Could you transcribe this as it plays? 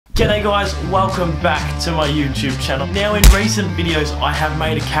G'day guys, welcome back to my YouTube channel. Now in recent videos I have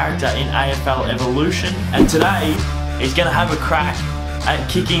made a character in AFL Evolution, and today he's going to have a crack at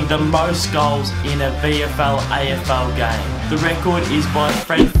kicking the most goals in a VFL AFL game. The record is by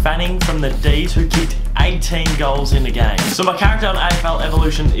Fred Fanning from the D's, who kicked 18 goals in the game. So my character on AFL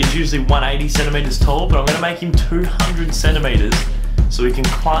Evolution is usually 180 centimeters tall, but I'm going to make him 200 centimeters so he can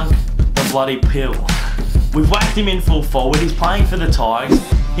clunk the bloody pill. We've whacked him in full forward. He's playing for the Tigers.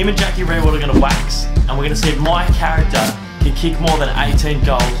 Him and Jackie Rewald are going to wax, and we're going to see if my character can kick more than 18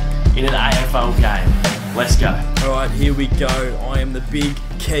 goals in an AFL game. Let's go. Alright, here we go. I am the big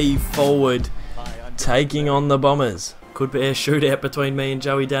key forward taking on the Bombers. Could be a shootout between me and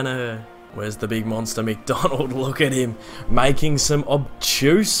Joey Danaher. Where's the big monster MacDonald? Look at him making some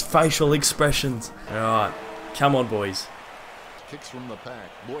obtuse facial expressions. Alright, come on boys. Kicks from the pack.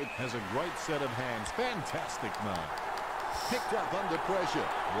 Boyd has a great set of hands. Fantastic mark. Picked up under pressure.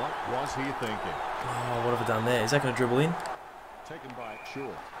 What was he thinking? Oh, what have I done there? Is that going to dribble in? Taken by sure.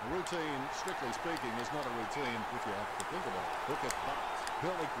 A routine, strictly speaking, is not a routine if you have to think about it. Look at that.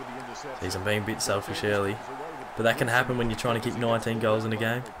 Hurley with the interception. Jeez, I'm being a bit selfish early, but that can happen when you're trying to kick 19 goals in a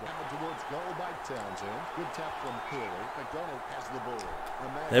game.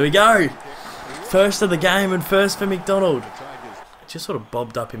 There we go. First of the game and first for MacDonald. It just sort of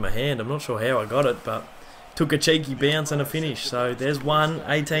bobbed up in my hand. I'm not sure how I got it, but took a cheeky bounce and a finish. So there's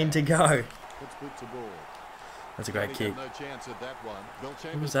 18 to go. That's a great kick.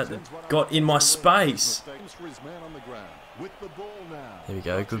 Who was that got in my space? There we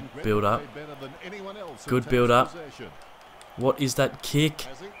go. Good build up. Good build up. What is that kick?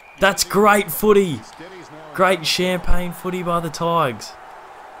 That's great footy. Great champagne footy by the Tigers.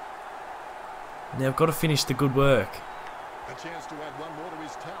 Now I've got to finish the good work.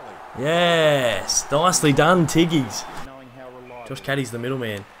 Yes, nicely done, Tiggies. Josh Caddy's the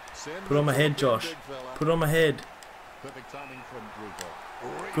middleman. Put it on my head, Josh. Put it on my head.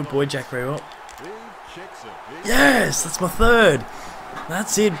 Good boy, Jack Rewalt. Yes, that's my third.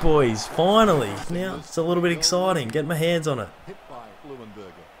 That's it, boys. Finally. Now it's a little bit exciting. Get my hands on it.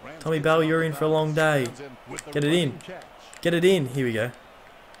 Tommy Bell, you're in for a long day. Get it in. Get it in. Here we go.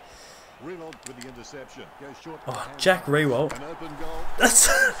 Oh, Jack Rewalt. That's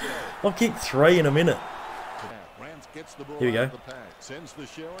I'll kick 3 in a minute. Here we go.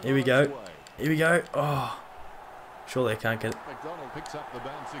 Here we go. Here we go. Oh, surely I can't get it.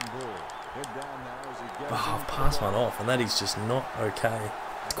 Oh, I've passed one off, and that is just not okay.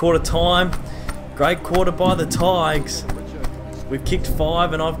 Quarter time. Great quarter by the Tigers. We've kicked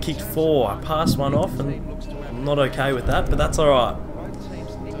 5 and I've kicked 4. I passed one off, and I'm not okay with that, but that's alright.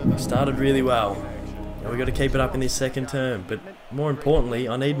 We started really well. And we've got to keep it up in this second term, but more importantly,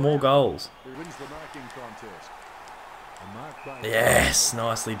 I need more goals. Yes,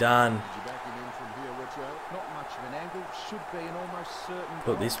 nicely done.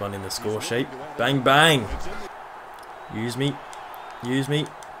 Put this one in the score sheet. Bang, bang. Use me. Use me.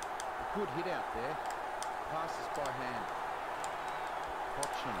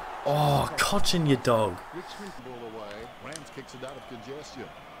 Oh, Cochin, you dog.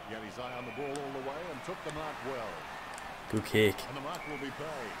 Good kick.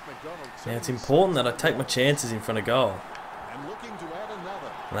 Now it's important that I take my chances in front of goal.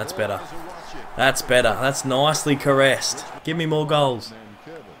 And that's better. That's better. That's nicely caressed. Give me more goals.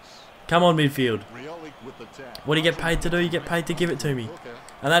 Come on, midfield. What do you get paid to do? You get paid to give it to me.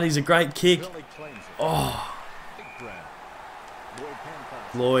 And that is a great kick. Oh.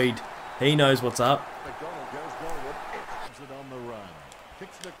 Lloyd. He knows what's up.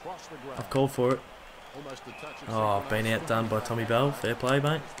 I've called for it. Oh, been outdone by Tommy Bell. Fair play,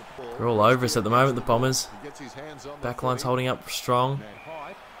 mate. They're all over us at the moment, the Bombers. Backline's holding up strong.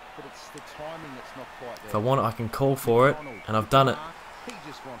 If I want it, I can call for it, and I've done it.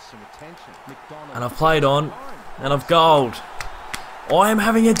 And I've played on, and I've goaled. I am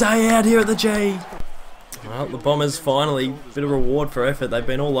having a day out here at the G. Well, the Bombers finally, bit of reward for effort. They've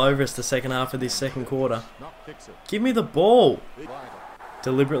been all over us the second half of this second quarter. Give me the ball.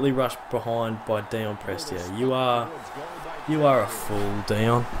 Deliberately rushed behind by Dion Prestia. You are a fool,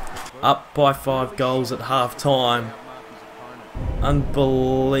 Dion. Up by 5 goals at half time.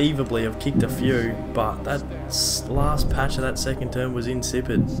 Unbelievably, I've kicked a few, but that last patch of that second term was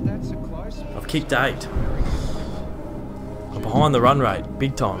insipid. I've kicked 8. I'm behind the run rate,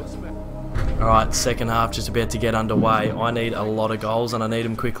 big time. Alright, second half just about to get underway. I need a lot of goals and I need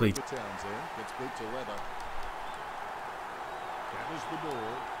them quickly.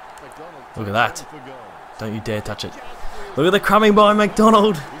 Look at that. Don't you dare touch it. Look at the crumbing by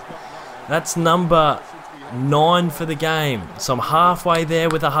MacDonald. That's number 9 for the game. So I'm halfway there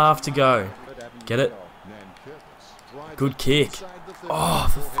with a half to go. Get it? Good kick. Oh,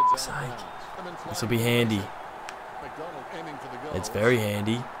 for fuck's sake. This will be handy. It's very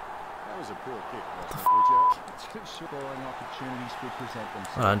handy.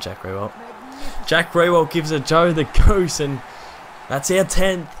 Well done, Jack Rewell. Jack Rewell gives a Joe the goose, and that's our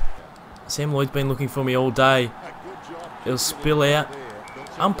 10th. Sam Lloyd's been looking for me all day. It'll spill out.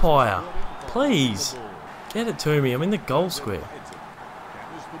 Umpire, please. Get it to me. I'm in the goal square.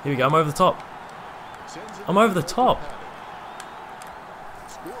 Here we go. I'm over the top. I'm over the top.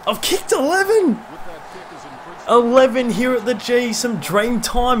 I've kicked 11. 11 here at the G. Some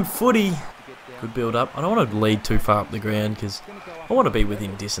Dreamtime footy. Good build up. I don't want to lead too far up the ground because I want to be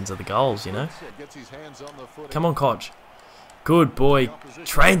within distance of the goals, you know. Come on, Koch. Good boy.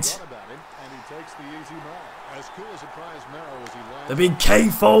 Trent. The big key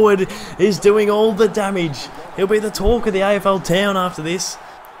forward is doing all the damage. He'll be the talk of the AFL town after this.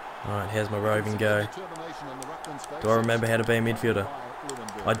 Alright, how's my roving go? Do I remember how to be a midfielder?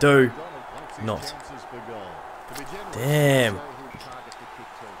 I do. Not. Damn.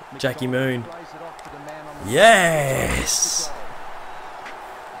 Jackie Moon. Yes!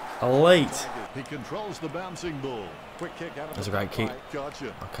 Elite. He controls the bouncing ball. Quick kick out of That's a great kick.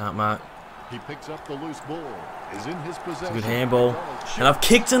 Gotcha. I can't mark. He picks up the loose ball. Is in his possession. It's a good handball. And I've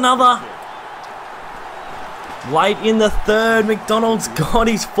kicked another. Late in the third, MacDonald's got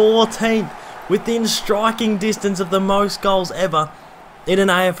his 14th within striking distance of the most goals ever in an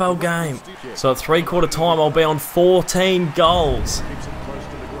AFL game. So at 3/4 time, I'll be on 14 goals.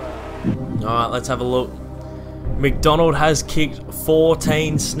 Alright, let's have a look. MacDonald has kicked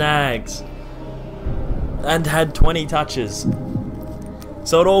 14 snags and had 20 touches.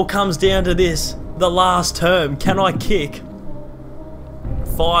 So it all comes down to this. The last term. Can I kick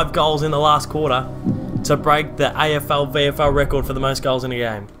 5 goals in the last quarter to break the AFL VFL record for the most goals in a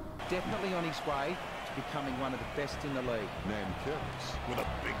game? Definitely on his way to becoming one of the best in the league. With a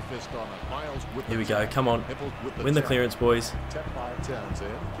big fist on it. Miles with Here we go. Come on. Win the clearance, boys.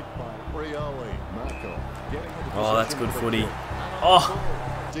 Oh, that's good footy. Oh,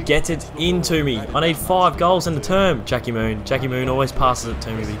 get it into me. I need 5 goals in the term. Jackie Moon. Jackie Moon always passes it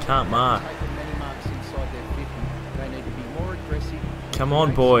to me, but he can't mark. Come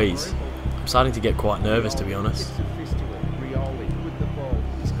on, boys. I'm starting to get quite nervous, to be honest.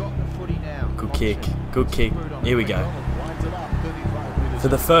 Good kick. Good kick. Here we go. For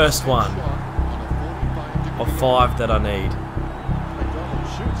the first one of 5 that I need.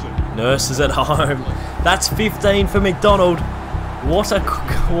 Nurses at home. That's 15 for MacDonald. What a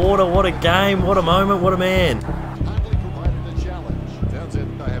quarter, what a game, what a moment, what a man.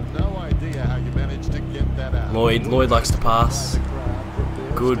 Lloyd likes to pass.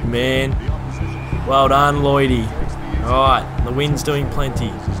 Good man. Well done, Lloydie. Alright, the wind's doing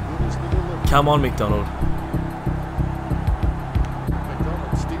plenty. Come on, MacDonald.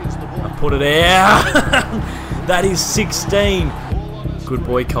 I put it out. That is 16. Good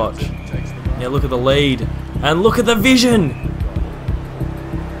boy, Koch. Now look at the lead. And look at the vision.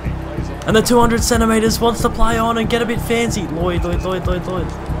 And the 200 centimetres wants to play on and get a bit fancy. Lloyd. I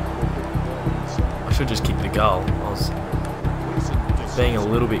should just kick the goal. I was being a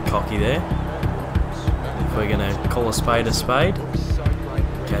little bit cocky there. If we're going to call a spade.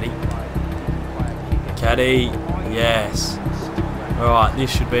 Caddy. Yes. Alright, this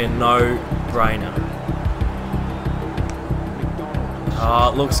should be a no-brainer.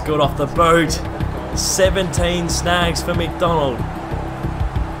 Oh, it looks good off the boot. 17 snags for MacDonald.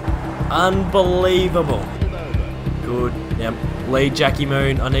 Unbelievable. Good. Yep. Lead Jackie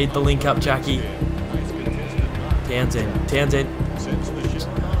Moon. I need the link up, Jackie. Townsend.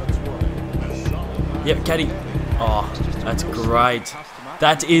 Yep, Caddy. Oh, that's great.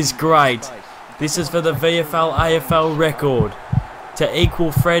 That is great. This is for the VFL AFL record to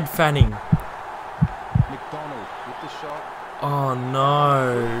equal Fred Fanning. Oh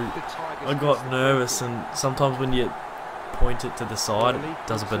no. I got nervous, and sometimes when you point it to the side, it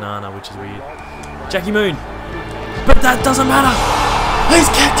does a banana, which is weird. Jackie Moon. But that doesn't matter. He's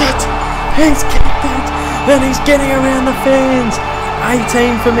kicked it. And he's getting around the fans.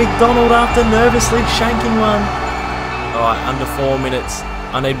 18 for MacDonald after nervously shanking one. Alright, under 4 minutes.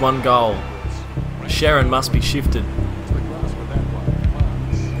 I need 1 goal. Sharon must be shifted.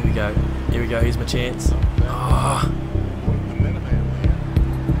 Here we go. Here's my chance.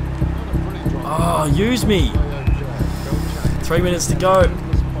 Oh, use me. 3 minutes to go.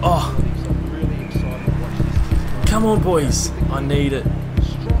 Oh. Come on, boys. I need it.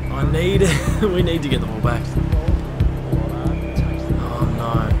 We need to get the ball back. Oh,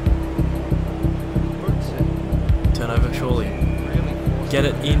 no. surely. Get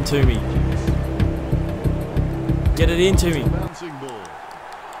it into me. Get it into me.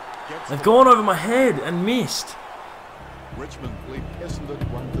 They've gone over my head and missed. Richmond lead Essendon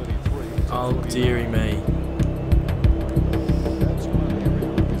 133. Oh, dearie me. That's one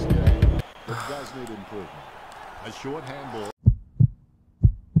area of this game that does need improvement. A short handball.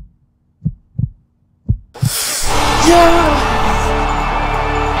 Yeah!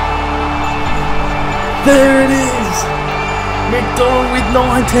 There it is! MacDonald with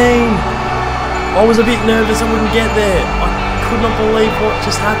 19! I was a bit nervous I wouldn't get there. I could not believe what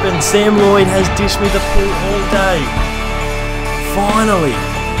just happened. Sam Lloyd has dished me the pool all day. Finally!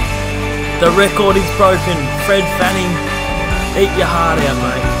 The record is broken. Fred Fanning, eat your heart out,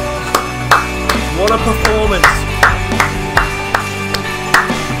 mate. What a performance!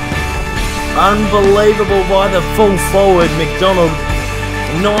 Unbelievable by the full forward, MacDonald.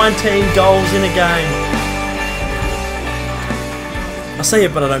 19 goals in a game. I see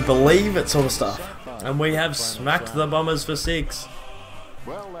it but I don't believe it sort of stuff. And we have smacked the Bombers for 6.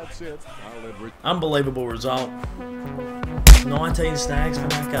 Well, that's it. Unbelievable result. 19 snags for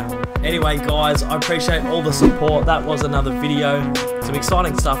Macca. Anyway guys, I appreciate all the support. That was another video. Some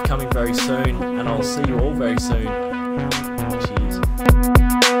exciting stuff coming very soon. And I'll see you all very soon.